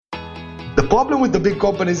The problem with the big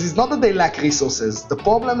companies is not that they lack resources. The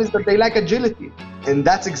problem is that they lack agility. And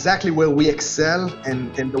that's exactly where we excel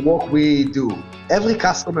and the work we do. Every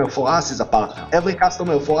customer for us is a partner. Every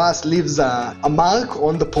customer for us leaves a mark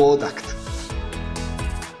on the product.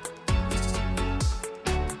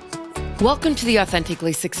 Welcome to the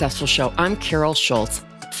Authentically Successful Show. I'm Carol Schultz,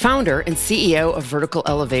 founder and CEO of Vertical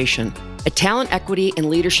Elevation, a talent equity and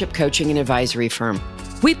leadership coaching and advisory firm.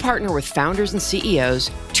 We partner with founders and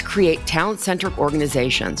CEOs to create talent-centric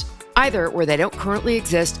organizations, either where they don't currently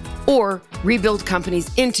exist or rebuild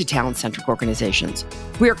companies into talent-centric organizations.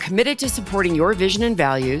 We are committed to supporting your vision and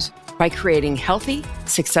values by creating healthy,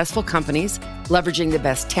 successful companies, leveraging the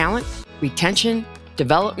best talent, retention,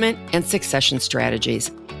 development, and succession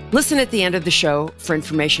strategies. Listen at the end of the show for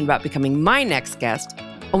information about becoming my next guest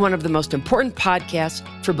on one of the most important podcasts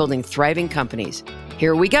for building thriving companies.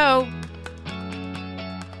 Here we go.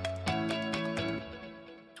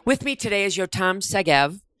 With me today is Yotam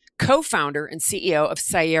Segev, co-founder and CEO of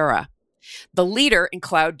Cyera, the leader in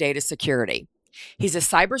cloud data security. He's a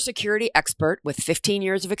cybersecurity expert with 15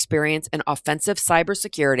 years of experience in offensive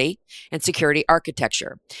cybersecurity and security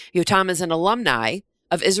architecture. Yotam is an alumni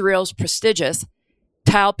of Israel's prestigious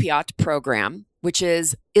Talpiot program, which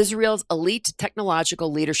is Israel's elite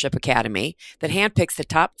technological leadership academy that handpicks the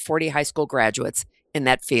top 40 high school graduates in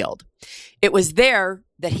that field. It was there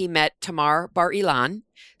that he met Tamar Bar-Ilan,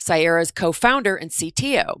 Cyera's co-founder and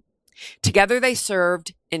CTO. Together, they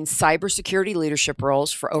served in cybersecurity leadership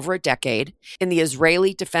roles for over a decade in the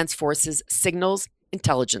Israeli Defense Forces Signals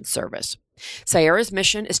Intelligence Service. Cyera's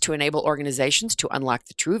mission is to enable organizations to unlock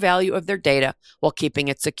the true value of their data while keeping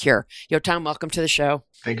it secure. Yotam, welcome to the show.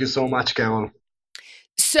 Thank you so much, Carol.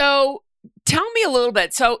 So tell me a little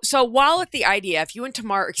bit. So while at the IDF, you and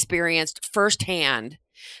Tamar experienced firsthand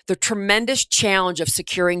the tremendous challenge of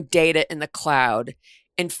securing data in the cloud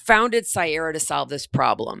and founded Cyera to solve this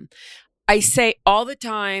problem. I say all the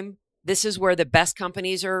time, this is where the best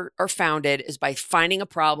companies are founded, is by finding a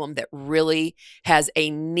problem that really has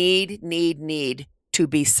a need to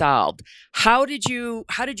be solved. How did you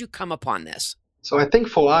come upon this? So I think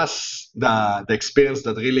for us, the experience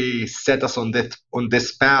that really set us on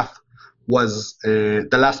this path was the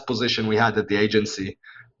last position we had at the agency,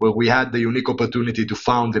 where we had the unique opportunity to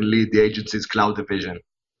found and lead the agency's cloud division.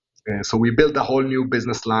 So we built a whole new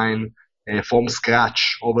business line from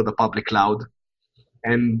scratch over the public cloud.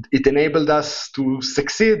 And it enabled us to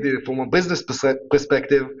succeed from a business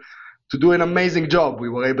perspective, to do an amazing job. We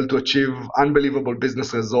were able to achieve unbelievable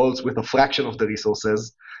business results with a fraction of the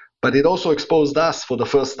resources. But it also exposed us for the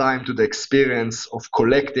first time to the experience of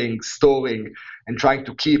collecting, storing, and trying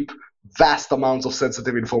to keep vast amounts of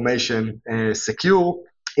sensitive information secure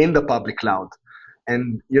in the public cloud.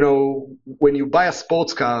 And, when you buy a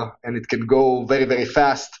sports car and it can go very, very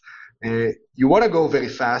fast, you want to go very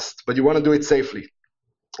fast, but you want to do it safely.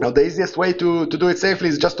 Now, the easiest way to do it safely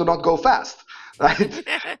is just to not go fast, right?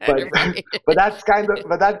 But that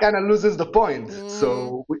kind of loses the point.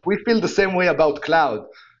 So we feel the same way about cloud.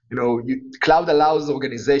 Cloud allows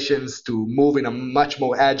organizations to move in a much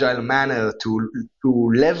more agile manner,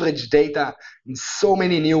 to leverage data in so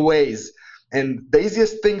many new ways. And the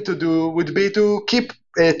easiest thing to do would be to keep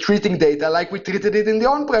treating data like we treated it in the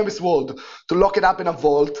on-premise world, to lock it up in a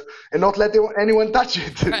vault and not let anyone touch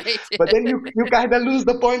it. Right. But then you kind of lose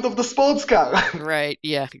the point of the sports car. Right.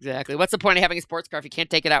 Yeah, exactly. What's the point of having a sports car if you can't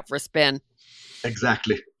take it out for a spin?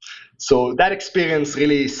 Exactly. So that experience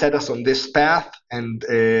really set us on this path and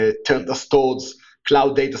turned us towards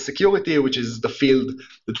cloud data security, which is the field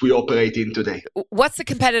that we operate in today. What's the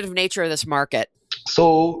competitive nature of this market?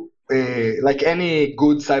 So, like any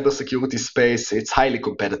good cybersecurity space, it's highly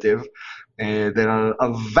competitive. There are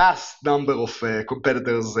a vast number of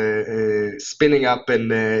competitors spinning up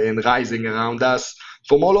and rising around us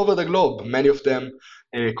from all over the globe. Many of them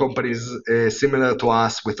companies similar to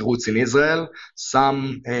us with roots in Israel,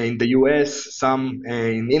 some in the US, some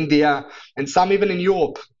in India, and some even in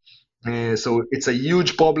Europe. So it's a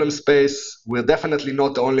huge problem space. We're definitely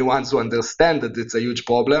not the only ones who understand that it's a huge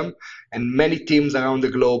problem. And many teams around the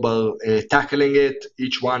globe are tackling it,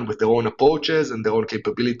 each one with their own approaches and their own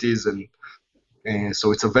capabilities. And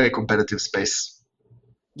so it's a very competitive space.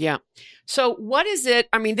 Yeah. So what is it?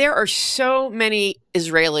 I mean, there are so many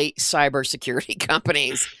Israeli cybersecurity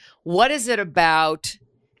companies. What is it about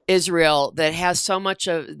Israel that has so much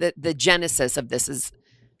of the genesis of this is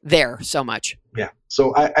there so much? Yeah.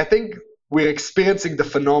 So I think we're experiencing the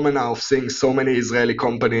phenomena of seeing so many Israeli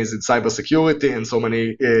companies in cybersecurity and so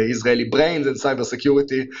many Israeli brains in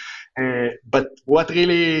cybersecurity. But what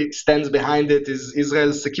really stands behind it is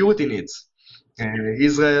Israel's security needs.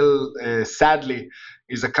 Israel, sadly,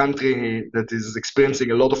 is a country that is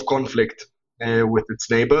experiencing a lot of conflict with its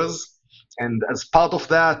neighbors. And as part of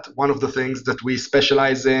that, one of the things that we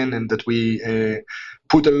specialize in and that we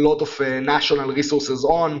put a lot of national resources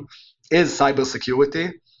on is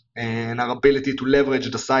cybersecurity and our ability to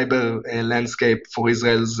leverage the cyber landscape for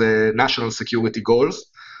Israel's national security goals.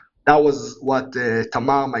 That was what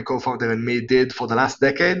Tamar, my co-founder, and me did for the last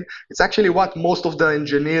decade. It's actually what most of the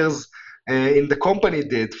engineers in the company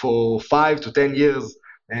did for 5 to 10 years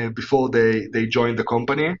before they joined the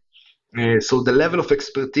company. So the level of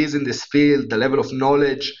expertise in this field, the level of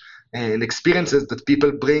knowledge and experiences that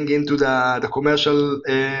people bring into the commercial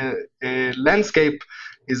landscape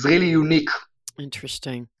is really unique.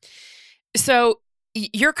 Interesting. So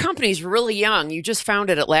your company's really young. You just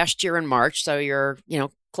founded it last year in March, so you're,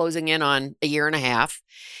 closing in on a year and a half.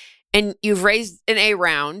 And you've raised an A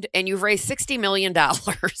round and you've raised $60 million.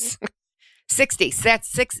 60, that's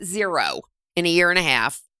 60 in a year and a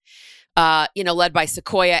half. Led by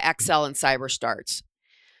Sequoia, Accel, and CyberStarts.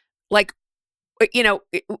 I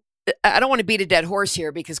don't want to beat a dead horse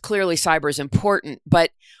here because clearly cyber is important,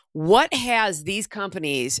 but what has these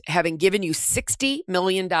companies, having given you $60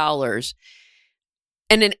 million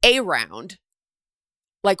and an A round,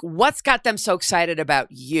 what's got them so excited about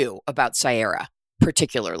you, about Cyera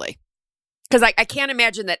particularly? Because I can't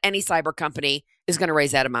imagine that any cyber company is going to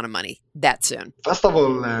raise that amount of money that soon. First of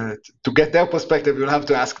all, to get their perspective, you'll have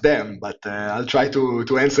to ask them, but I'll try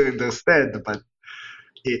to answer in their stead. But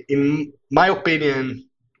in my opinion,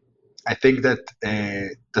 I think that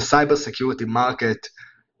the cybersecurity market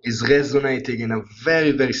is resonating in a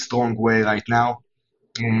very, very strong way right now.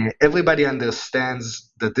 Everybody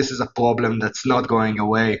understands that this is a problem that's not going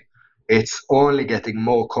away. It's only getting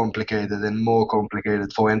more complicated and more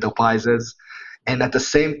complicated for enterprises. And at the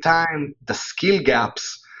same time, the skill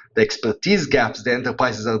gaps, the expertise gaps the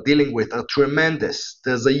enterprises are dealing with are tremendous.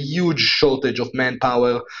 There's a huge shortage of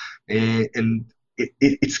manpower, and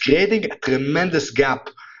it's creating a tremendous gap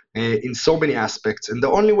in so many aspects. And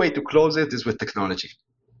the only way to close it is with technology.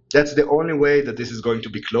 That's the only way that this is going to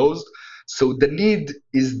be closed. So the need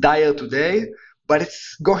is dire today, but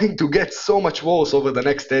it's going to get so much worse over the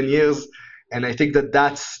next 10 years. And I think that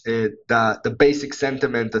that's the basic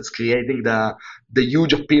sentiment that's creating the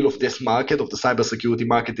huge appeal of this market, of the cybersecurity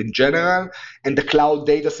market in general, and the cloud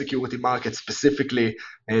data security market specifically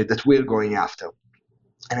that we're going after.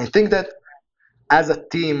 And I think that as a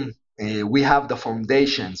team, we have the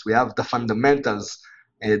foundations, we have the fundamentals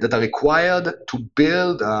that are required to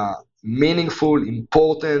build a meaningful,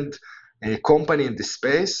 important company in this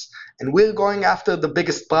space. And we're going after the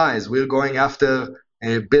biggest prize. We're going after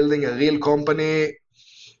building a real company,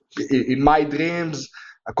 in my dreams,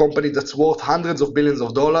 a company that's worth hundreds of billions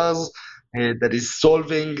of dollars, that is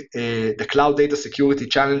solving the cloud data security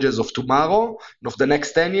challenges of tomorrow, and of the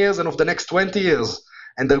next 10 years, and of the next 20 years.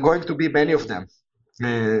 And there are going to be many of them.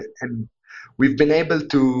 And we've been able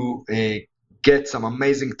to get some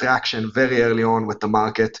amazing traction very early on with the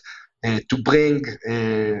market, to bring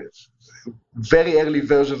very early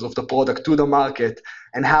versions of the product to the market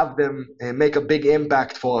and have them make a big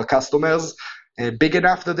impact for our customers, big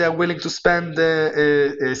enough that they're willing to spend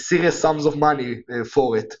serious sums of money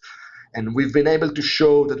for it. And we've been able to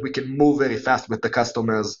show that we can move very fast with the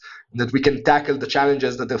customers, that we can tackle the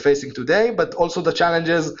challenges that they're facing today, but also the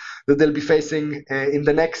challenges that they'll be facing in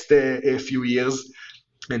the next few years,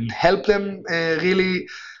 and help them really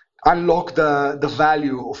unlock the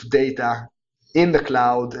value of data in the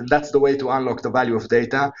cloud. And that's the way to unlock the value of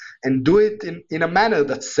data, and do it in a manner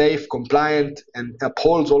that's safe, compliant, and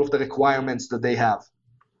upholds all of the requirements that they have.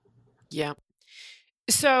 Yeah.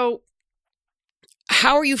 So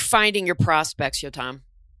how are you finding your prospects, Yotam?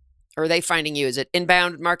 Or are they finding you? Is it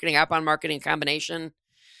inbound marketing, outbound marketing, combination,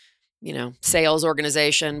 sales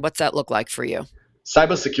organization? What's that look like for you?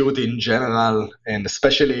 Cybersecurity in general, and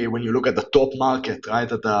especially when you look at the top market, right,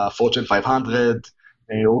 at the Fortune 500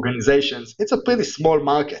 organizations, it's a pretty small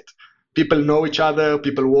market. People know each other,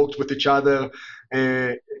 people work with each other.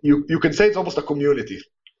 You can say it's almost a community.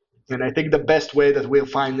 And I think the best way that we're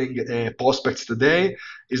finding prospects today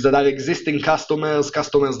is that our existing customers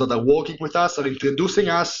that are working with us, are introducing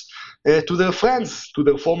us to their friends, to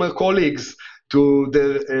their former colleagues, to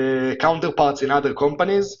their counterparts in other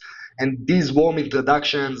companies. And these warm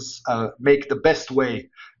introductions make the best way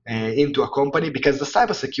into a company, because the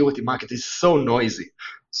cybersecurity market is so noisy.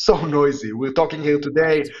 We're talking here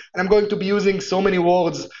today, and I'm going to be using so many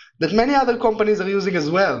words that many other companies are using as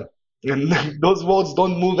well. And those words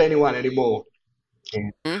don't move anyone anymore.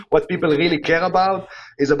 What people really care about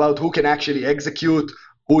is about who can actually execute,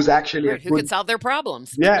 who's actually right, who can solve their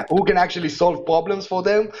problems. who can actually solve problems for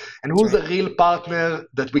them, and who's a real partner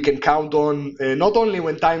that we can count on, not only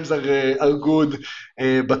when times are good,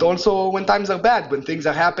 but also when times are bad, when things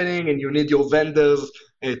are happening and you need your vendors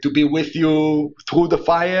to be with you through the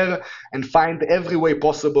fire and find every way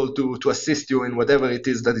possible to assist you in whatever it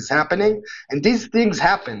is that is happening. And these things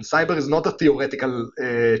happen. Cyber is not a theoretical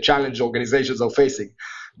challenge organizations are facing.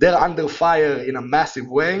 They're under fire in a massive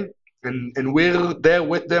way. And we're there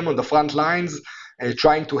with them on the front lines,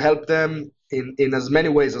 trying to help them in as many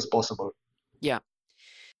ways as possible. Yeah.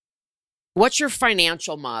 What's your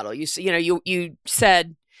financial model? You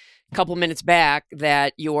said a couple minutes back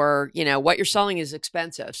that what you're selling is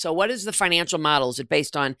expensive. So what is the financial model? Is it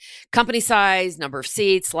based on company size, number of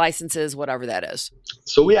seats, licenses, whatever that is?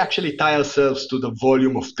 So we actually tie ourselves to the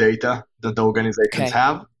volume of data that the organizations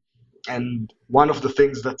have. And one of the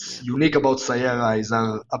things that's unique about Cyera is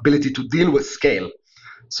our ability to deal with scale.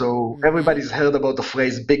 So everybody's heard about the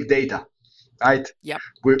phrase big data, right? Yep.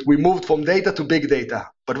 We moved from data to big data.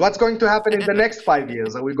 But what's going to happen in the next 5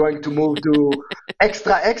 years? Are we going to move to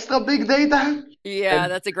extra big data? Yeah,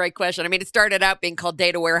 that's a great question. I mean, it started out being called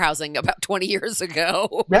data warehousing about 20 years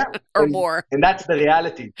ago or more. And that's the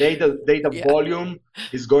reality. Data volume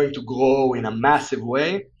is going to grow in a massive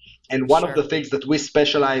way. And one of the things that we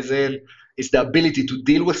specialize in is the ability to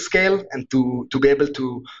deal with scale and to be able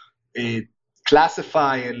to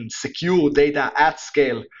classify and secure data at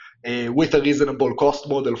scale with a reasonable cost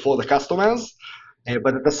model for the customers.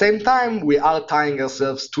 But at the same time, we are tying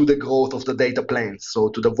ourselves to the growth of the data planes, so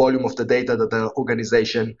to the volume of the data that the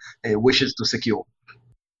organization wishes to secure.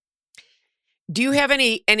 Do you have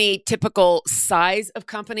any typical size of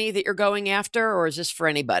company that you're going after, or is this for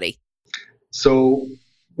anybody? So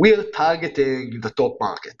we're targeting the top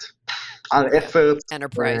market. Our efforts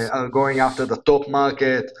are going after the top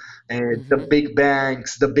market, the big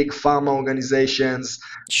banks, the big pharma organizations,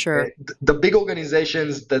 the big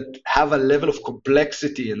organizations that have a level of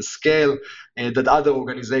complexity and scale that other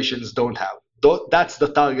organizations don't have. That's the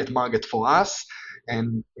target market for us.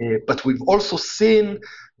 But we've also seen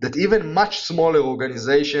that even much smaller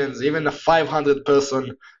organizations, even a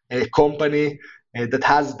 500-person company that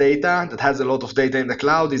has data, that has a lot of data in the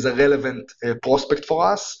cloud, is a relevant prospect for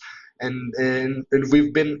us. And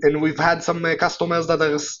we've had some customers that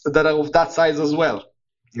are of that size as well.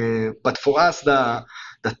 But for us, the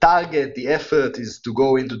target, the effort is to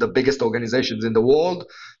go into the biggest organizations in the world,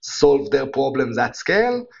 solve their problems at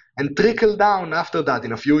scale, and trickle down after that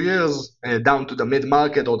in a few years down to the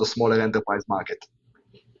mid-market or the smaller enterprise market.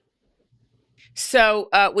 So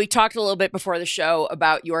we talked a little bit before the show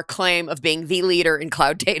about your claim of being the leader in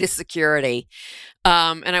cloud data security.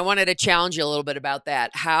 And I wanted to challenge you a little bit about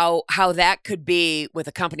that, how that could be with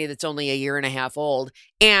a company that's only a year and a half old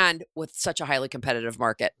and with such a highly competitive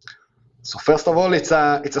market. So first of all, it's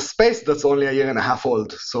a space that's only a year and a half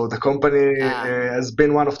old. So the company has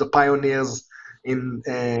been one of the pioneers in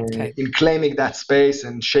claiming that space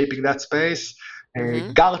and shaping that space.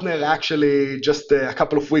 Gartner actually just a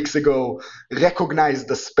couple of weeks ago recognized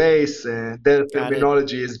the space. Their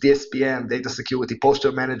terminology is DSPM, Data Security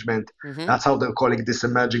Posture Management. That's how they're calling this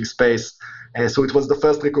emerging space. So it was the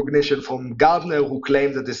first recognition from Gartner, who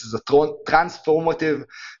claimed that this is a transformative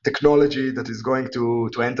technology that is going to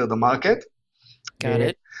enter the market. Got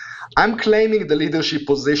it. I'm claiming the leadership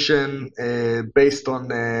position based on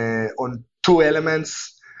two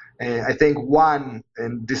elements. I think one,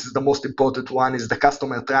 and this is the most important one, is the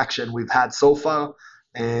customer traction we've had so far,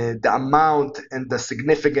 the amount and the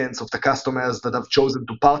significance of the customers that have chosen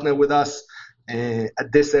to partner with us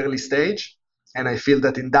at this early stage. And I feel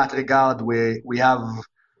that in that regard, we have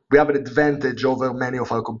an advantage over many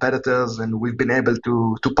of our competitors, and we've been able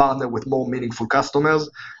to partner with more meaningful customers.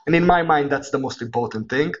 And in my mind, that's the most important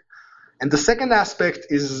thing. And the second aspect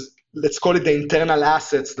is, let's call it the internal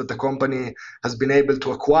assets that the company has been able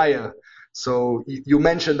to acquire. So you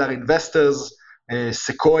mentioned our investors,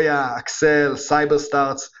 Sequoia, Accel,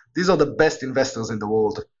 Cyberstarts. These are the best investors in the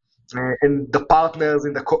world. And the partners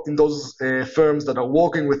in those firms that are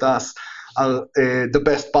working with us are the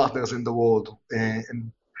best partners in the world.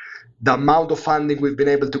 And the amount of funding we've been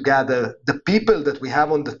able to gather, the people that we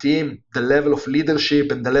have on the team, the level of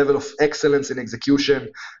leadership and the level of excellence in execution,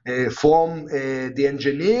 from the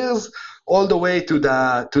engineers all the way to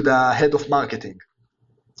the head of marketing.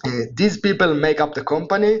 These people make up the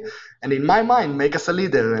company, and in my mind, make us a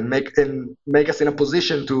leader and make us in a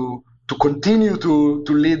position to continue to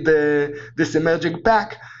lead this emerging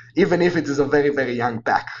pack, even if it is a very, very young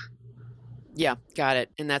pack. Yeah, got it.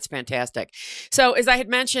 And that's fantastic. So as I had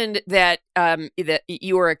mentioned that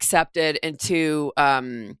you were accepted into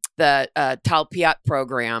the the Talpiot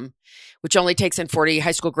program, which only takes in 40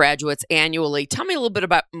 high school graduates annually. Tell me a little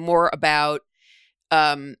bit more about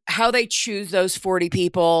how they choose those 40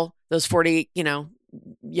 people, those 40,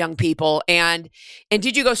 young people. And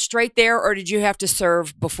did you go straight there, or did you have to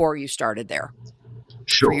serve before you started there?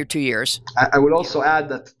 Sure. For your 2 years. I will also add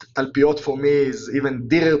that Talpiot for me is even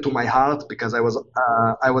dearer to my heart because I was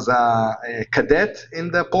a cadet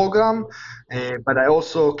in the program, but I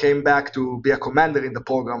also came back to be a commander in the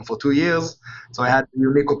program for 2 years. So I had a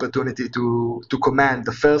unique opportunity to command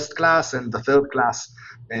the first class and the third class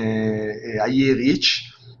a year each.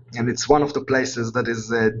 And it's one of the places that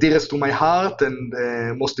is dearest to my heart and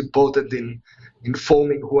most important in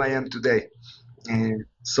forming who I am today.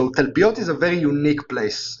 So Talpiot is a very unique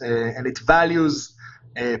place, and it values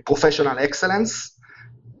professional excellence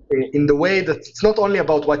in the way that it's not only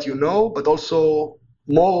about what you know, but also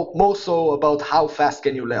more so about how fast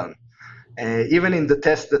can you learn. Even in the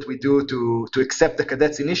tests that we do to accept the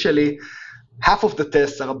cadets initially, half of the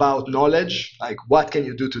tests are about knowledge, like what can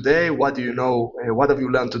you do today, what do you know, what have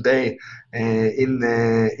you learned today in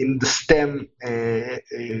the STEM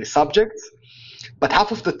subjects. But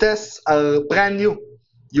half of the tests are brand new.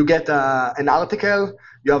 You get an article,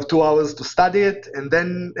 you have 2 hours to study it, and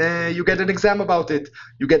then you get an exam about it.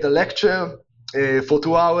 You get a lecture for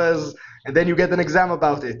 2 hours, and then you get an exam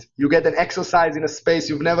about it. You get an exercise in a space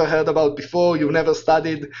you've never heard about before, you've never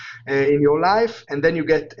studied in your life, and then you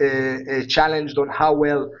get challenged on how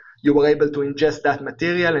well you were able to ingest that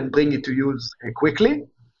material and bring it to use quickly.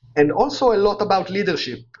 And also a lot about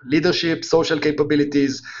leadership, social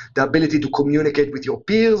capabilities, the ability to communicate with your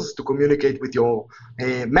peers, to communicate with your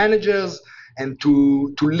managers, and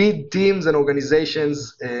to lead teams and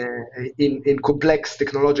organizations in complex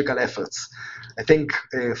technological efforts. I think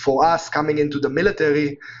for us coming into the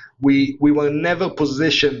military, we were never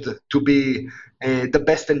positioned to be the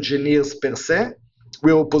best engineers per se.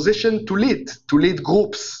 We were positioned to lead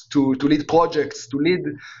groups, to lead projects, to lead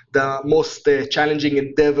the most challenging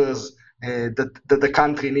endeavors that the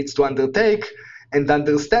country needs to undertake. And the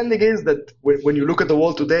understanding is that when you look at the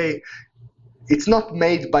world today, it's not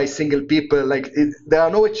made by single people. There are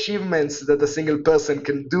no achievements that a single person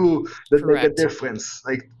can do that Correct. make a difference.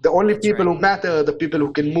 The only That's people right. who matter are the people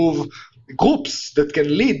who can move groups, that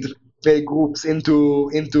can lead groups into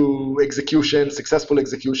successful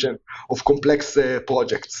execution of complex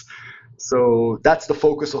projects. So that's the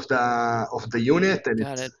focus of the unit, and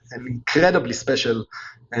it's an incredibly special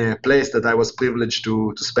place that I was privileged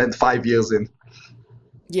to spend 5 years in.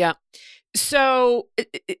 Yeah. So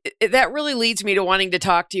that really leads me to wanting to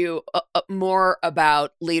talk to you more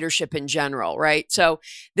about leadership in general, right? So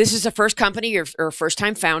this is the first company, you're a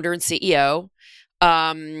first-time founder and CEO.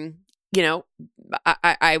 I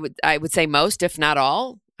would say most, if not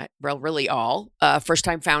all, really all,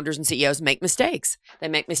 first-time founders and CEOs make mistakes. They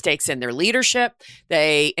make mistakes in their leadership.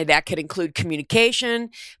 That could include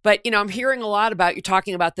communication. But I'm hearing a lot about you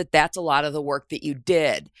talking about that's a lot of the work that you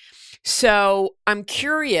did. So I'm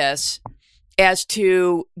curious as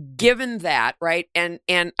to, given that, right? And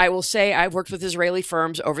I will say I've worked with Israeli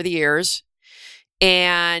firms over the years.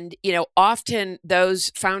 And, often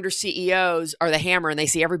those founder CEOs are the hammer and they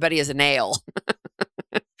see everybody as a nail.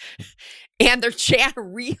 And they're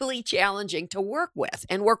really challenging to work with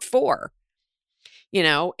and work for,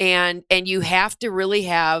 and you have to really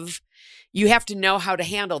you have to know how to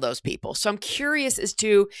handle those people. So I'm curious as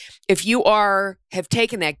to if you have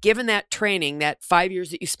taken that, given that training, that 5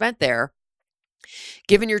 years that you spent there,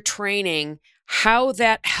 given your training, how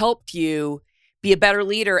that helped you be a better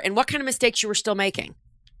leader and what kind of mistakes you were still making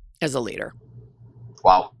as a leader.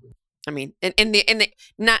 Wow. I mean,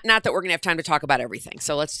 not that we're going to have time to talk about everything.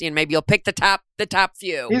 So let's, maybe you'll pick the top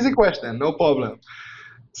few. Easy question, no problem.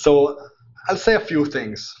 So I'll say a few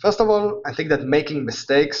things. First of all, I think that making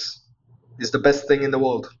mistakes is the best thing in the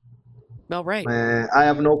world. Well, right. I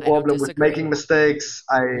have no problem with making mistakes.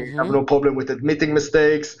 I have no problem with admitting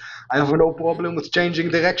mistakes. I have no problem with changing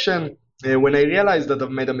direction when I realize that I've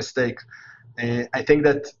made a mistake. I think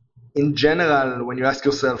that in general, when you ask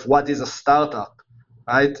yourself, what is a startup,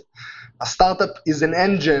 right? A startup is an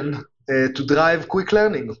engine to drive quick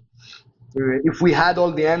learning. If we had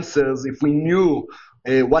all the answers, if we knew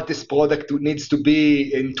what this product needs to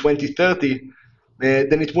be in 2030,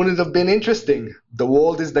 then it wouldn't have been interesting. The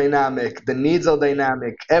world is dynamic, the needs are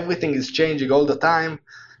dynamic, everything is changing all the time.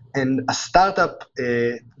 And a startup,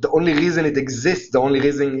 the only reason it exists, the only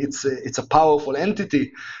reason it's a powerful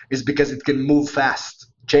entity is because it can move fast,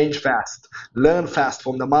 change fast, learn fast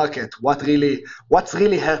from the market. What's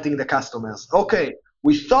really hurting the customers? Okay,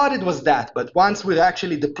 we thought it was that, but once we're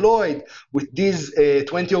actually deployed with these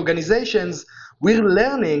 20 organizations, we're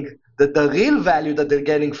learning that the real value that they're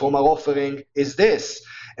getting from our offering is this.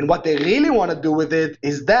 And what they really want to do with it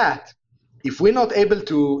is that. If we're not able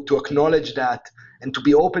to acknowledge that and to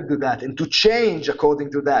be open to that and to change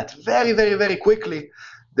according to that very, very, very quickly,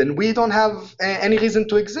 then we don't have any reason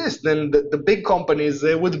to exist. Then the big companies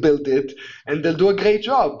would build it and they'll do a great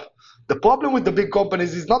job. The problem with the big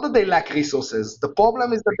companies is not that they lack resources. The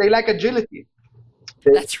problem is that they lack agility.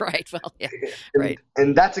 That's right. Well, yeah, right.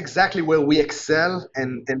 And that's exactly where we excel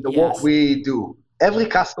and the work we do. Every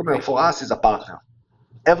customer for us is a partner.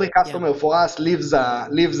 Every customer for us leaves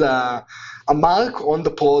a mark on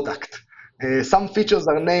the product. Some features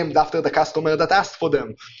are named after the customer that asked for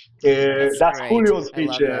them. That's Julio's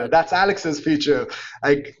feature. That's Alex's feature.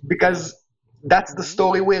 Because that's the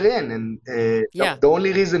story we're in. And the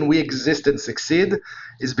only reason we exist and succeed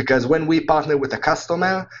is because when we partner with a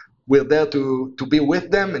customer, we're there to be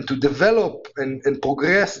with them and to develop and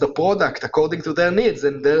progress the product according to their needs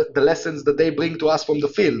and the lessons that they bring to us from the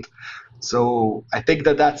field. So I think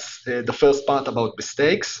that's the first part about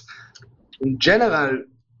mistakes. In general,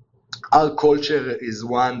 our culture is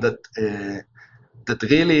one that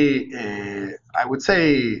really, I would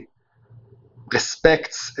say,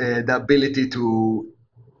 respects the ability to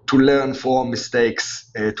learn from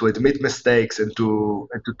mistakes, to admit mistakes, and to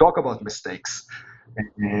talk about mistakes.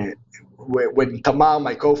 When Tamar,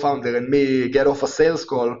 my co-founder, and me get off a sales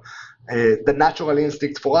call, the natural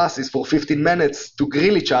instinct for us is for 15 minutes to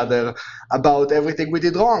grill each other about everything we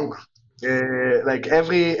did wrong. Like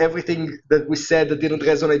everything that we said that didn't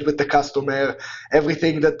resonate with the customer,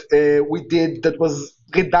 everything that we did that was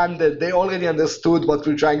redundant, they already understood what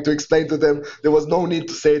we're trying to explain to them. There was no need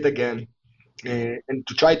to say it again. And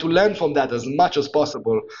to try to learn from that as much as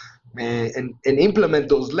possible and implement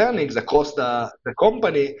those learnings across the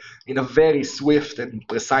company in a very swift and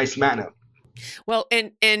precise manner. Well,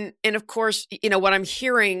 and of course, what I'm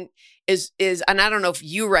hearing is, and I don't know if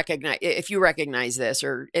you recognize this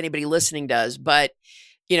or anybody listening does, but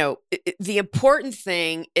the important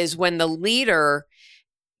thing is when the leader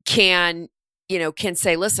can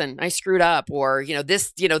say, listen, I screwed up, or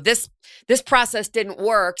this process didn't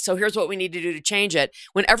work, so here's what we need to do to change it.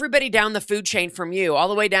 When everybody down the food chain from you all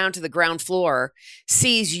the way down to the ground floor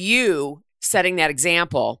sees you setting that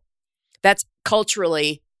example, that's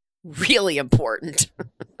culturally really important.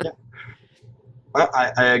 Yeah.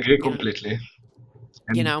 I agree completely.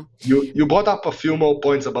 And you brought up a few more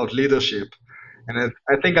points about leadership, and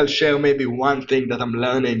I think I'll share maybe one thing that I'm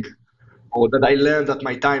learning, or that I learned at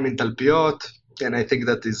my time in Talpiot, and I think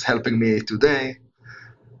that is helping me today.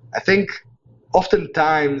 I think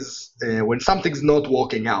oftentimes when something's not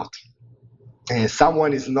working out,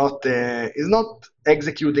 someone is not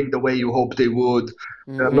executing the way you hope they would,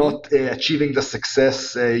 they're not achieving the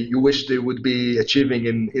success you wish they would be achieving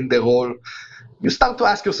in their role, you start to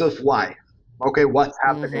ask yourself why. Okay, what's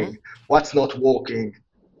happening? What's not working?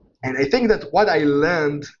 And I think that what I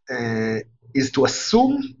learned is to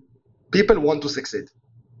assume people want to succeed.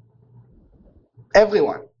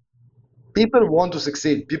 Everyone. People want to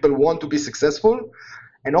succeed. People want to be successful.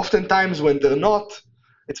 And oftentimes when they're not,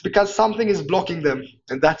 it's because something is blocking them.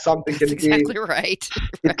 And that something can exactly right.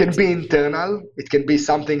 It can be internal. It can be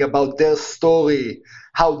something about their story,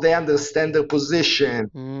 how they understand their position,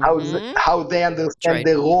 how they understand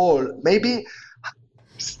their role. Maybe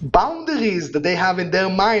boundaries that they have in their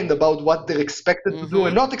mind about what they're expected to do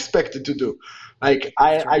and not expected to do. Like,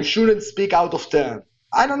 I shouldn't speak out of turn.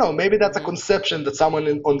 I don't know. Maybe that's a conception that someone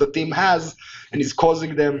on the team has and is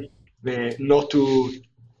causing them not to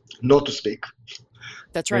speak.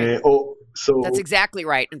 That's right. So that's exactly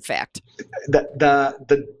right. In fact,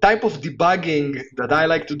 the type of debugging that I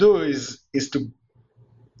like to do is to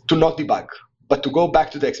not debug, but to go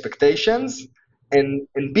back to the expectations and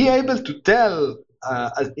be able to tell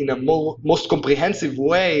in a most comprehensive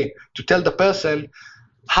way, to tell the person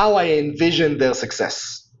how I envision their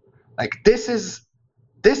success. Like, this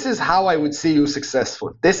is how I would see you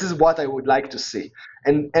successful. This is what I would like to see.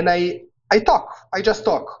 And I just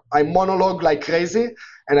talk. I monologue like crazy,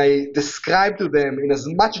 and I describe to them in as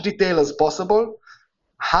much detail as possible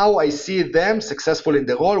how I see them successful in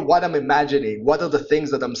the role, what I'm imagining, what are the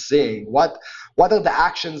things that I'm seeing, what are the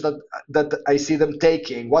actions that I see them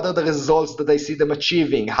taking, what are the results that I see them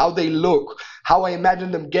achieving, how they look, how I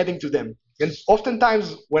imagine them getting to them. And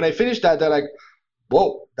oftentimes when I finish that, they're like,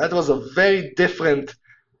 whoa, that was a very different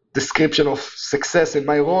description of success in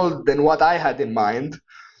my role than what I had in mind.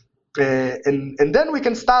 And then we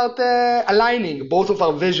can start aligning both of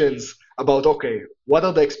our visions about, okay, what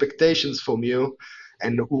are the expectations from you,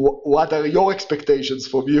 and what are your expectations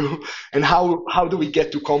from you, and how do we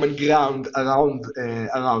get to common ground around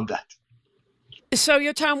that?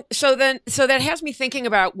 So Tom, so that has me thinking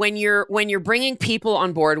about when you're bringing people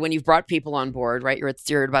on board, when you've brought people on board, right? You're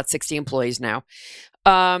at about 60 employees now.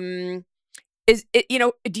 Is it,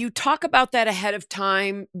 do you talk about that ahead of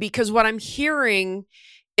time? Because what I'm hearing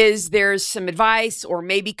is there's some advice or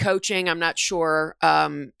maybe coaching, I'm not sure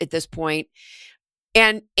at this point.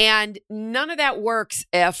 And none of that works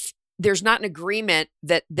if there's not an agreement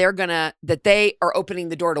that they are opening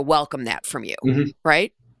the door to welcome that from you,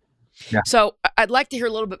 right? Yeah. So I'd like to hear a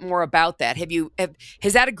little bit more about that.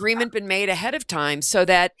 Has that agreement been made ahead of time so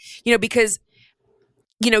that, because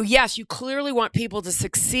yes, you clearly want people to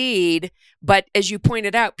succeed, but as you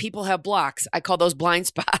pointed out, people have blocks. I call those blind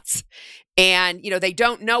spots. And, they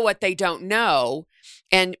don't know what they don't know.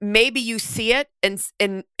 And maybe you see it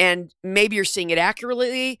and maybe you're seeing it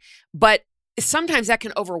accurately, but sometimes that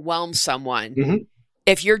can overwhelm someone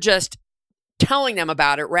if you're just telling them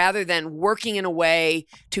about it rather than working in a way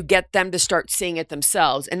to get them to start seeing it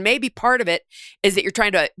themselves. And maybe part of it is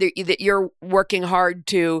that that you're working hard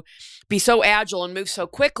to be so agile and move so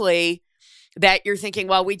quickly that you're thinking,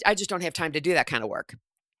 well, I just don't have time to do that kind of work.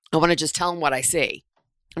 I want to just tell them what I see.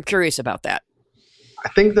 I'm curious about that. I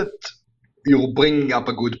think that you're bringing up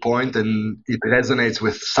a good point, and it resonates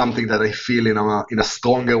with something that I feel in a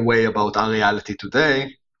stronger way about our reality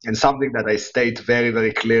today, and something that I state very,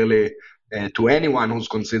 very clearly to anyone who's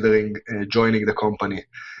considering joining the company.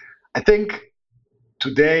 I think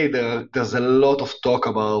today there's a lot of talk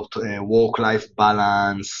about work-life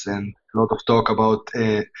balance and a lot of talk about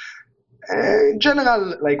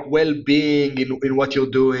general like well-being in what you're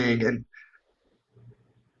doing. And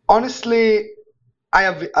honestly, I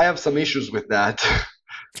have some issues with that.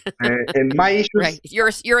 And my issues, right?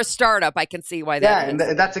 You're a startup. I can see why that. Yeah,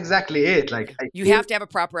 and that's exactly it. Like you have to have a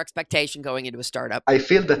proper expectation going into a startup. I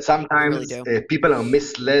feel that sometimes really people are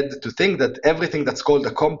misled to think that everything that's called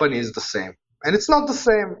a company is the same, and it's not the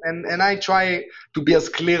same. And I try to be as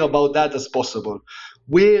clear about that as possible.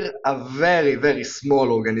 We're a very, very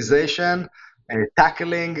small organization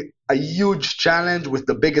tackling a huge challenge with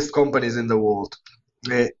the biggest companies in the world.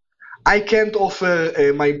 I can't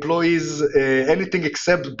offer my employees anything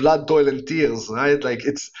except blood, toil, and tears, right? Like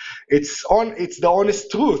it's the honest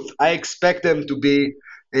truth. I expect them to be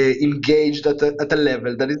engaged at a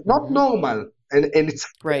level that is not normal, and it's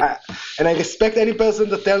right. And I respect any person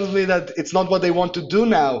that tells me that it's not what they want to do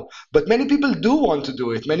now. But many people do want to do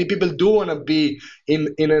it. Many people do want to be in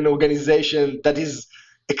an organization that is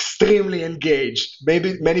extremely engaged.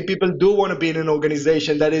 Maybe many people do want to be in an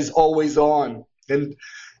organization that is always on. And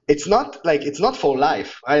it's not for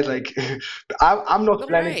life, right? Like I'm not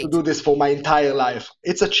planning to do this for my entire life.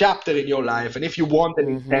 It's a chapter in your life, and if you want an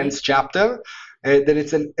intense chapter, then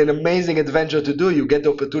it's an amazing adventure to do. You get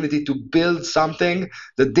the opportunity to build something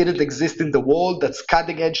that didn't exist in the world, that's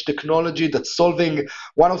cutting edge technology, that's solving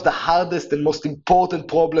one of the hardest and most important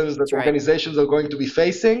problems that organizations are going to be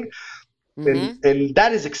facing. And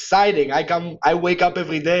that is exciting. I wake up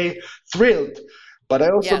every day thrilled. But I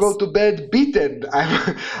also go to bed beaten.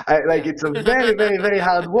 It's a very, very, very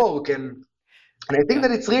hard work. And I think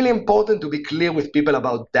that it's really important to be clear with people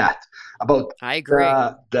about that, about I agree.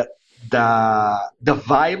 The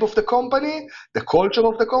vibe of the company, the culture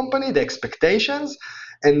of the company, the expectations,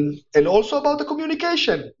 and also about the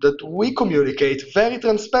communication, that we communicate very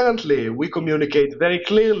transparently. We communicate very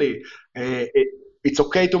clearly. It's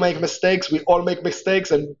okay to make mistakes. We all make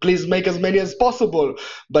mistakes, and please make as many as possible.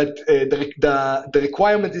 But the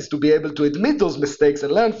requirement is to be able to admit those mistakes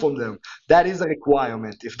and learn from them. That is a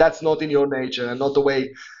requirement. If that's not in your nature and not the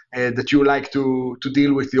way that you like to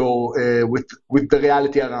deal with your with the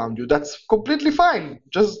reality around you, that's completely fine.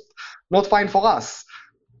 Just not fine for us.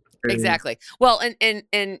 Exactly. Well, and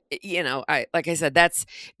like I said, that's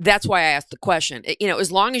why I asked the question.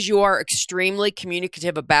 As long as you are extremely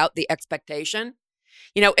communicative about the expectation.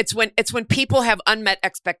 It's when people have unmet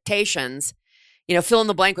expectations, fill in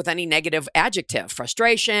the blank with any negative adjective,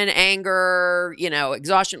 frustration, anger,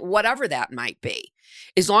 exhaustion, whatever that might be.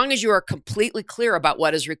 As long as you are completely clear about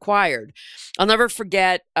what is required. I'll never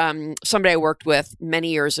forget somebody I worked with many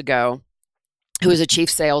years ago who was a chief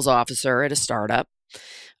sales officer at a startup.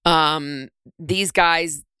 These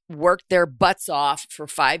guys worked their butts off for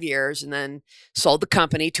 5 years and then sold the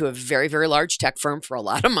company to a very, very large tech firm for a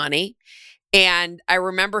lot of money. And I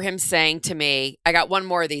remember him saying to me, I got one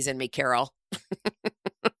more of these in me, Carol.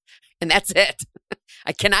 And that's it.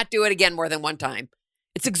 I cannot do it again more than one time.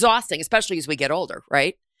 It's exhausting, especially as we get older,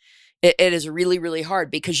 right? It is really, really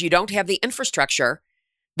hard because you don't have the infrastructure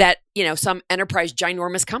that, some enterprise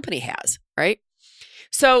ginormous company has, right?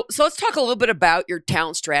 So let's talk a little bit about your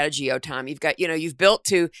talent strategy, Tom. You've got, you've built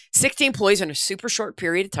to 60 employees in a super short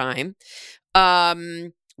period of time.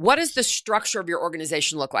 what does the structure of your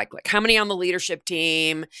organization look like? Like how many on the leadership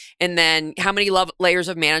team, and then how many layers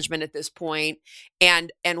of management at this point?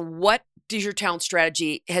 And what does your talent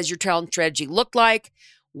strategy look like?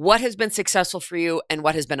 What has been successful for you and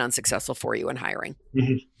what has been unsuccessful for you in hiring?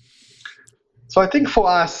 Mm-hmm. So I think for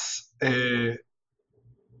us,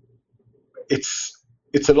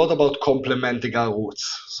 it's a lot about complementing our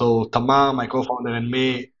roots. So Tamar, my co-founder, and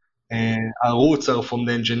me, our roots are from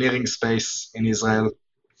the engineering space in Israel.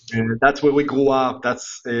 That's where we grew up.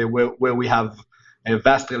 That's where we have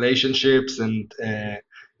vast relationships and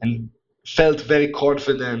felt very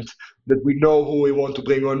confident that we know who we want to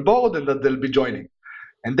bring on board and that they'll be joining.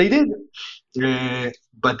 And they did.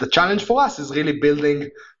 But the challenge for us is really building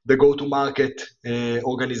the go-to-market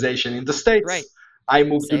organization in the States. Right. I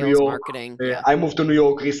moved to New York. Marketing. I moved to New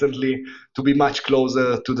York recently to be much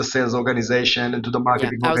closer to the sales organization and to the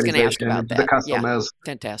marketing organization and to the customers.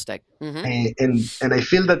 Yeah. Fantastic. Mm-hmm. And I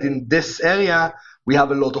feel that in this area, we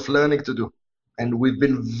have a lot of learning to do. And we've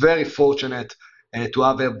been very fortunate to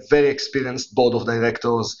have a very experienced board of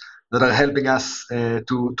directors that are helping us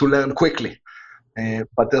to learn quickly.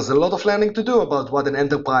 But there's a lot of learning to do about what an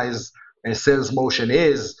enterprise sales motion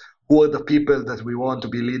is. Who are the people that we want to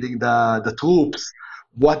be leading the troops?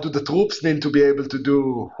 What do the troops need to be able to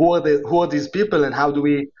do? Who are these people, and how do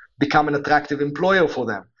we become an attractive employer for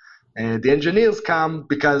them? The engineers come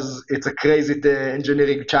because it's a crazy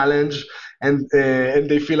engineering challenge, and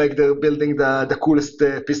they feel like they're building the coolest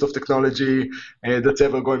piece of technology that's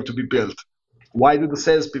ever going to be built. Why do the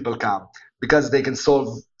salespeople come? Because they can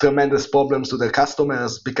solve tremendous problems to their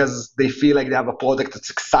customers, because they feel like they have a product that's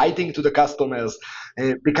exciting to the customers,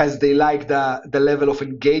 because they like the level of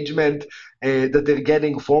engagement that they're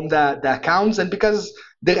getting from the accounts, and because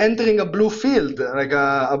they're entering a blue field, like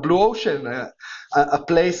a blue ocean, a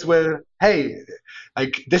place where, hey,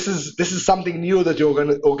 like this is something new that your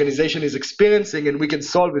organization is experiencing, and we can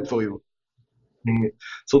solve it for you.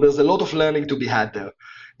 So there's a lot of learning to be had there.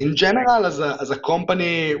 In general, as a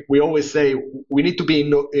company, we always say we need to be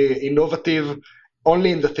innovative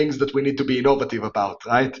only in the things that we need to be innovative about,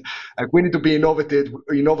 right? Like we need to be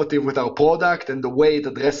innovative with our product and the way it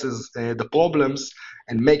addresses the problems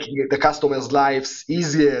and making the customers' lives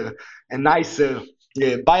easier and nicer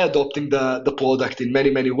by adopting the product in many,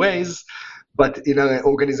 many ways. But in an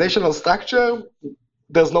organizational structure,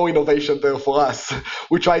 there's no innovation there for us.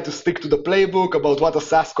 We try to stick to the playbook about what a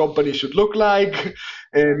SaaS company should look like,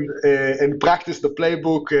 and practice the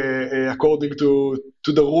playbook according to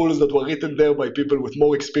the rules that were written there by people with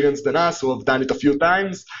more experience than us, who have done it a few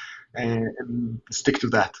times, and stick to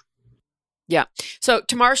that. Yeah. So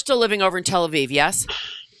Tamar's still living over in Tel Aviv, yes?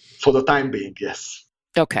 For the time being, yes.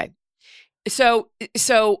 Okay. So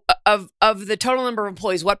of the total number of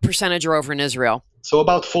employees, what percentage are over in Israel? So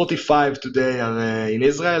about 45 today are in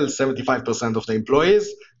Israel, 75% of the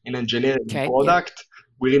employees in engineering and product. Yeah.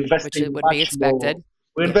 We're investing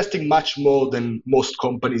investing much more than most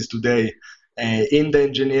companies today in the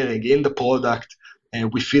engineering, in the product.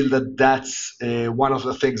 And we feel that that's one of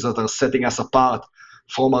the things that are setting us apart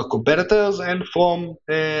from our competitors and from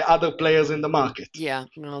other players in the market. Yeah,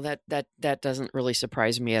 no, that doesn't really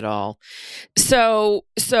surprise me at all. So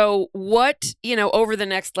what, over the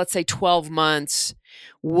next, let's say 12 months,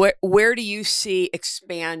 where do you see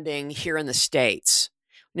expanding here in the States?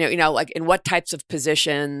 Like in what types of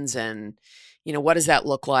positions, and, what does that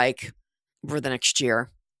look like over the next year?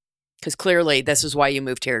 Because clearly this is why you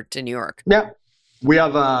moved here to New York. Yeah, we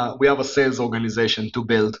have a sales organization to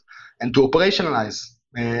build and to operationalize.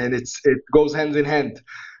 And it goes hand in hand.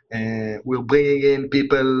 We're bringing in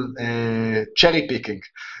people, cherry picking.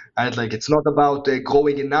 Right? Like it's not about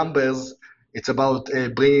growing in numbers. It's about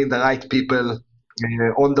bringing the right people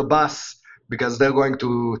on the bus, because they're going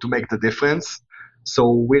to make the difference.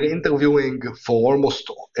 So we're interviewing for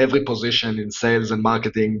almost every position in sales and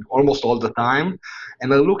marketing almost all the time,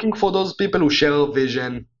 and are looking for those people who share our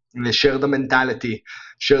vision, share the mentality,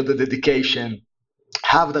 share the dedication,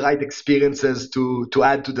 have the right experiences to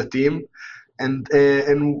add to the team, and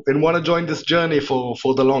want to join this journey for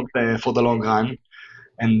the long run.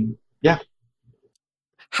 And yeah.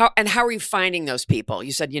 How are you finding those people?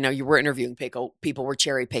 You said you were interviewing people were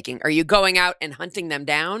cherry picking. Are you going out and hunting them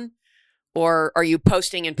down, or are you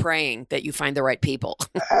posting and praying that you find the right people?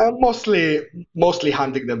 Mostly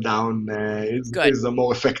hunting them down is a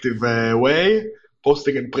more effective way.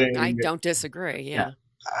 Posting and praying. I don't disagree. Yeah.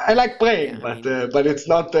 I like praying, but it's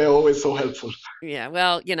not always so helpful. Yeah,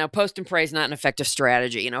 well, post and pray is not an effective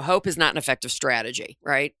strategy. Hope is not an effective strategy,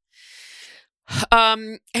 right?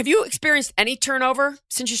 Have you experienced any turnover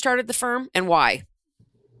since you started the firm, and why?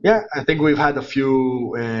 Yeah, I think we've had a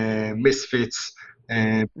few misfits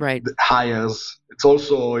Right. hires. It's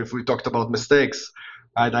also, if we talked about mistakes,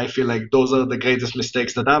 and I feel like those are the greatest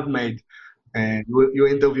mistakes that I've made. And you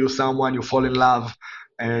interview someone, you fall in love,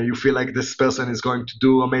 you feel like this person is going to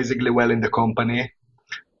do amazingly well in the company.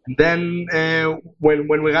 And then when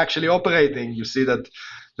we're actually operating, you see that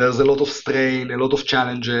there's a lot of strain, a lot of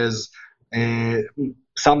challenges. Uh,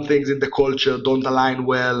 some things in the culture don't align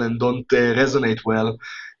well and don't resonate well,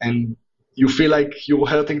 and you feel like you're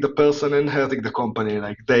hurting the person and hurting the company.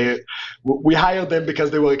 Like we hired them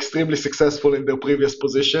because they were extremely successful in their previous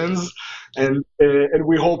positions, and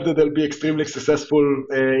we hope that they'll be extremely successful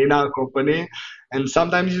in our company. And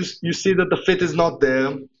sometimes you see that the fit is not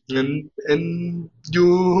there, and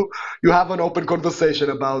you have an open conversation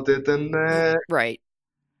about it, and Right.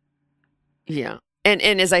 Yeah.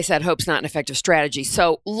 And as I said, hope's not an effective strategy.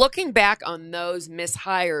 So looking back on those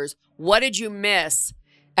mishires, what did you miss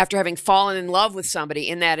after having fallen in love with somebody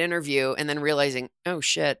in that interview and then realizing, oh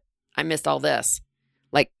shit, I missed all this?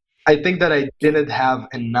 Like, I think that I didn't have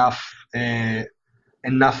enough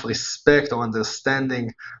respect or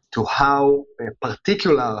understanding to how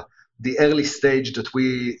particular the early stage that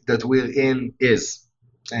we're in is.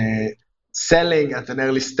 Selling at an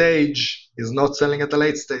early stage is not selling at a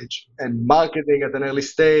late stage, and marketing at an early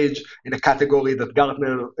stage in a category that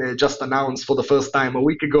Gartner just announced for the first time a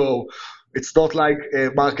week ago. It's not like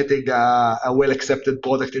marketing a well-accepted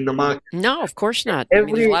product in the market. no, of course not. I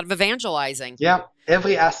mean, there's a lot of evangelizing. Yeah,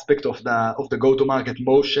 every aspect of the go-to-market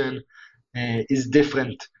motion is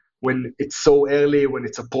different when it's so early, when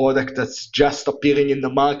it's a product that's just appearing in the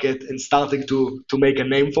market and starting to make a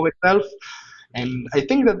name for itself. And I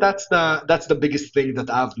think that's the biggest thing that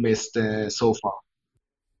I've missed so far.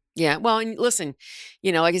 Yeah. Well, and listen,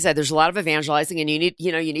 like I said, there's a lot of evangelizing, and you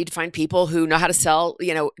need to find people who know how to sell,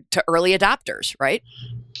 to early adopters, right?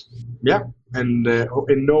 Yeah, and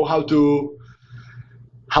know how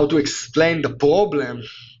to explain the problem,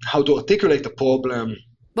 how to articulate the problem.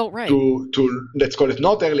 Well, right. To let's call it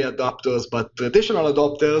not early adopters, but traditional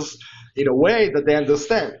adopters in a way that they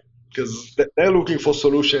understand, because they're looking for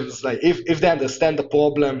solutions. Like if they understand the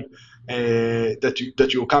problem that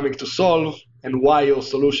you're coming to solve and why your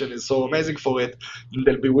solution is so amazing for it,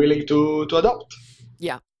 they'll be willing to adopt.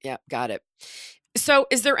 Yeah, got it. So,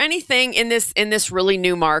 is there anything in this really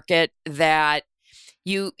new market that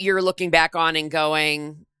you're looking back on and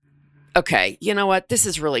going, okay, you know what? This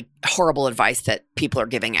is really horrible advice that people are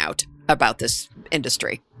giving out about this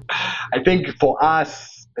industry. I think for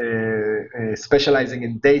us, specializing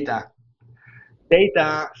in data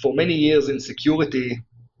for many years in security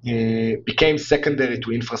became secondary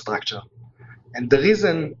to infrastructure. And the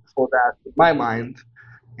reason for that, in my mind,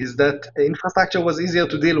 is that infrastructure was easier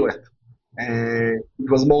to deal with. It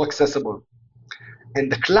was more accessible. And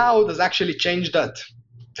the cloud has actually changed that.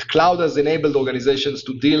 The cloud has enabled organizations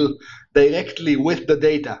to deal directly with the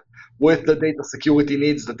data security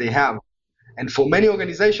needs that they have. And for many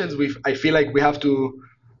organizations, I feel like we have to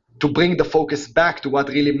bring the focus back to what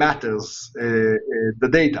really matters, the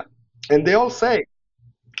data. And they all say,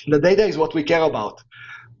 the data is what we care about.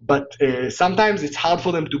 But sometimes it's hard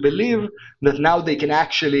for them to believe that now they can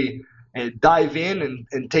actually dive in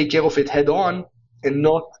and take care of it head on, and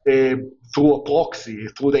not through a proxy,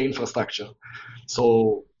 through the infrastructure.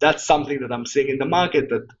 So that's something that I'm seeing in the market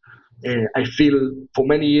that I feel for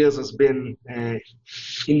many years has been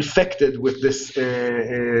infected with this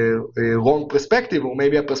wrong perspective, or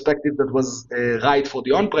maybe a perspective that was right for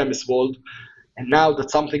the on-premise world. And now that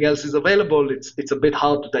something else is available, it's a bit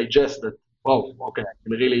hard to digest that. Oh, okay,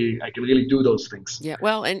 I can really do those things. Yeah,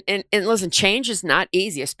 well, and listen, change is not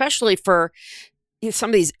easy, especially for some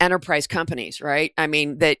of these enterprise companies, right? I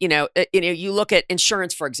mean, that you look at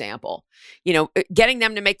insurance, for example. Getting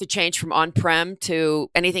them to make the change from on-prem to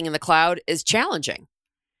anything in the cloud is challenging,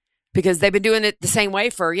 because they've been doing it the same way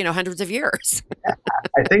for hundreds of years.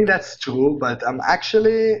 I think that's true, but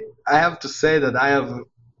I have to say that I have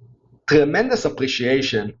tremendous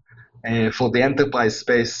appreciation for the enterprise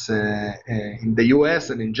space in the US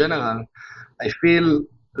and in general. I feel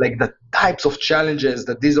like the types of challenges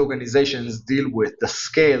that these organizations deal with, the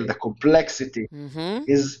scale, the complexity,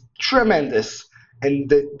 is tremendous, and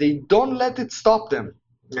they don't let it stop them.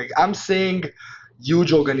 Like, I'm seeing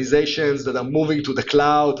huge organizations that are moving to the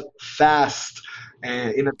cloud fast,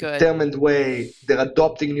 in a determined way. They're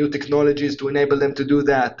adopting new technologies to enable them to do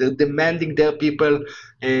that. They're demanding their people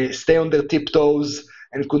stay on their tiptoes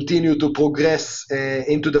and continue to progress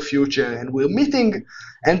into the future. And we're meeting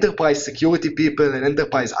enterprise security people and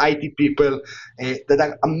enterprise IT people that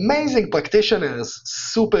are amazing practitioners,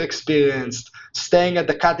 super experienced, staying at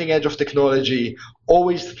the cutting edge of technology,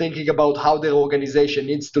 always thinking about how their organization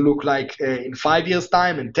needs to look like in 5 years'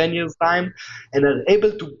 time and 10 years' time, and are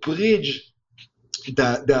able to bridge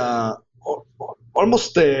the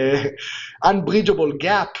almost unbridgeable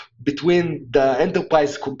gap between the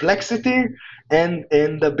enterprise complexity and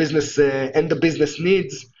the business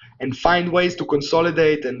needs, and find ways to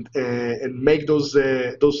consolidate and make those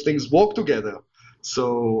things work together.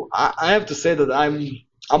 So I have to say that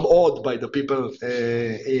I'm awed by the people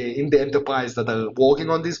in the enterprise that are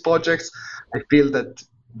working on these projects. I feel that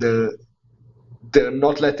they're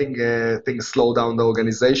not letting things slow down the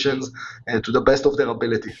organizations to the best of their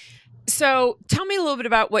ability. So tell me a little bit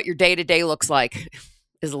about what your day-to-day looks like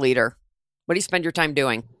as a leader. What do you spend your time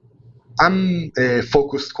doing? I'm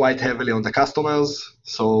focused quite heavily on the customers,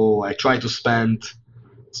 so I try to spend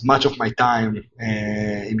as much of my time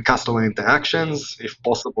in customer interactions, if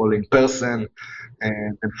possible in person.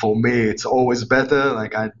 And for me, it's always better.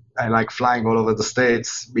 Like I like flying all over the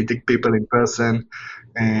States, meeting people in person,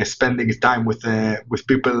 spending time with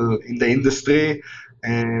people in the industry,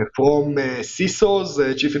 from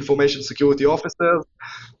CISOs, Chief Information Security Officers,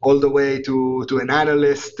 all the way to an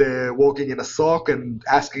analyst working in a SOC and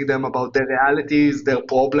asking them about their realities, their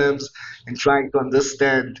problems, and trying to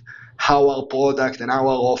understand how our product and our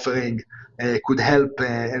offering could help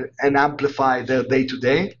and amplify their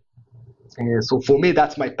day-to-day. So for me,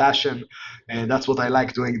 that's my passion, and that's what I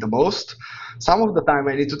like doing the most. Some of the time,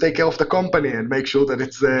 I need to take care of the company and make sure that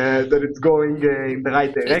it's going in the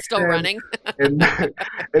right direction. It's still running. and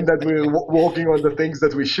that we're working on the things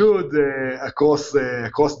that we should across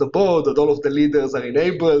the board, that all of the leaders are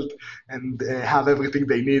enabled and have everything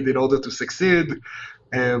they need in order to succeed.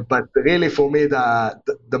 But really, for me,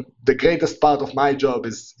 the greatest part of my job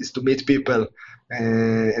is to meet people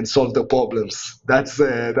and solve their problems. That's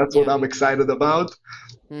what I'm excited about.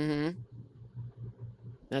 Mm-hmm.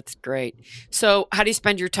 That's great. So how do you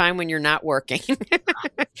spend your time when you're not working?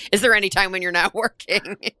 Is there any time when you're not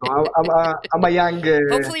working? I'm a young...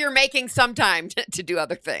 Hopefully you're making some time to do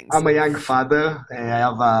other things. I'm a young father. I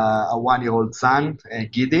have a 1-year-old son,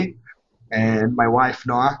 Gidi, and my wife,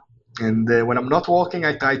 Noah. And when I'm not working,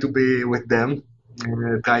 I try to be with them,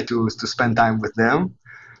 try to spend time with them.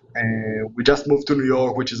 We just moved to New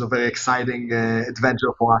York, which is a very exciting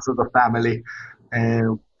adventure for us as a family.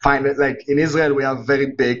 Like in Israel, we have very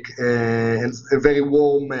big and very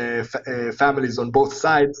warm families on both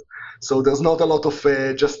sides. So there's not a lot of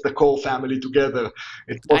just the core family together.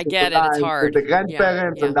 I get it. It's hard. With the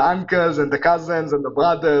grandparents and the uncles and the cousins and the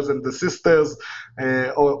brothers and the sisters,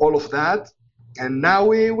 all of that. And now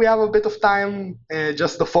we have a bit of time,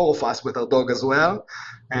 just the four of us with our dog as well.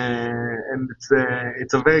 And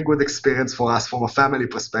it's a very good experience for us from a family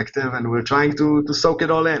perspective, and we're trying to soak it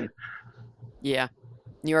all in. Yeah.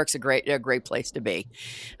 New York's a great place to be.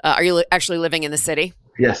 Are you actually living in the city?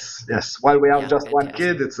 Yes. While we have just one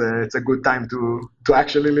kid, it's a good time to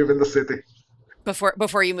actually live in the city.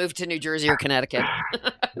 Before you move to New Jersey or Connecticut.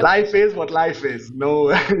 Life is what life is.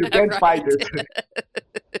 No, you can't fight it.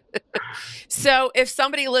 So if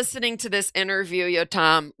somebody listening to this interview,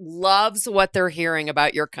 Yotam, loves what they're hearing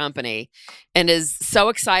about your company and is so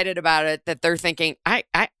excited about it that they're thinking, I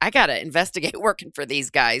got to investigate working for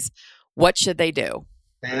these guys, what should they do?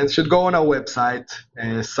 And should go on our website,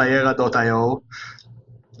 Sayera.io,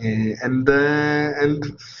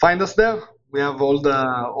 and find us there. We have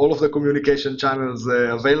all of the communication channels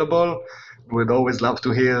available. We'd always love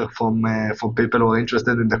to hear from people who are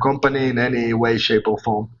interested in the company in any way, shape, or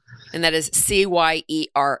form. And that is Cyera.io.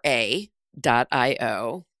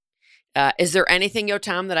 Is there anything,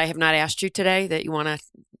 Yotam, that I have not asked you today that you want to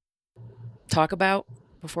talk about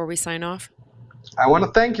before we sign off? I want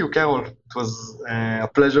to thank you, Carol. It was a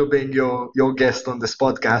pleasure being your guest on this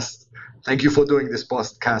podcast. Thank you for doing this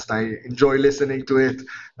podcast. I enjoy listening to it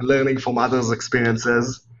and learning from others'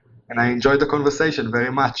 experiences. And I enjoyed the conversation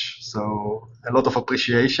very much. So a lot of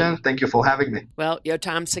appreciation. Thank you for having me. Well,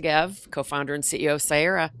 Yotam Segev, co-founder and CEO of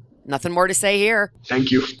Sayera. Nothing more to say here.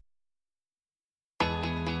 Thank you.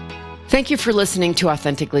 Thank you for listening to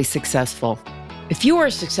Authentically Successful. If you are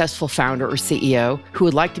a successful founder or CEO who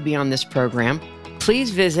would like to be on this program,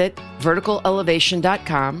 please visit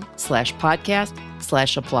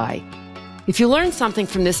verticalelevation.com/podcast/apply. If you learned something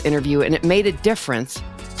from this interview and it made a difference,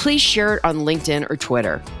 please share it on LinkedIn or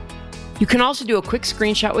Twitter. You can also do a quick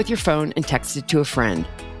screenshot with your phone and text it to a friend.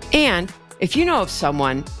 And if you know of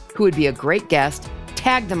someone who would be a great guest,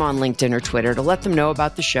 tag them on LinkedIn or Twitter to let them know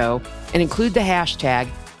about the show and include the hashtag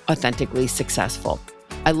Authentically Successful.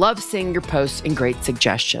 I love seeing your posts and great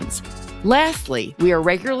suggestions. Lastly, we are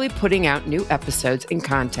regularly putting out new episodes and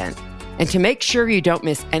content. And to make sure you don't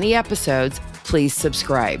miss any episodes, please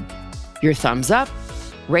subscribe. Your thumbs up,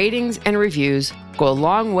 ratings, and reviews go a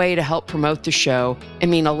long way to help promote the show and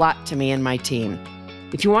mean a lot to me and my team.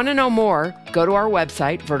 If you want to know more, go to our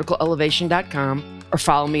website, verticalelevation.com, or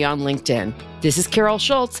follow me on LinkedIn. This is Carol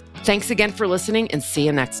Schultz. Thanks again for listening, and see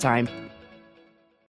you next time.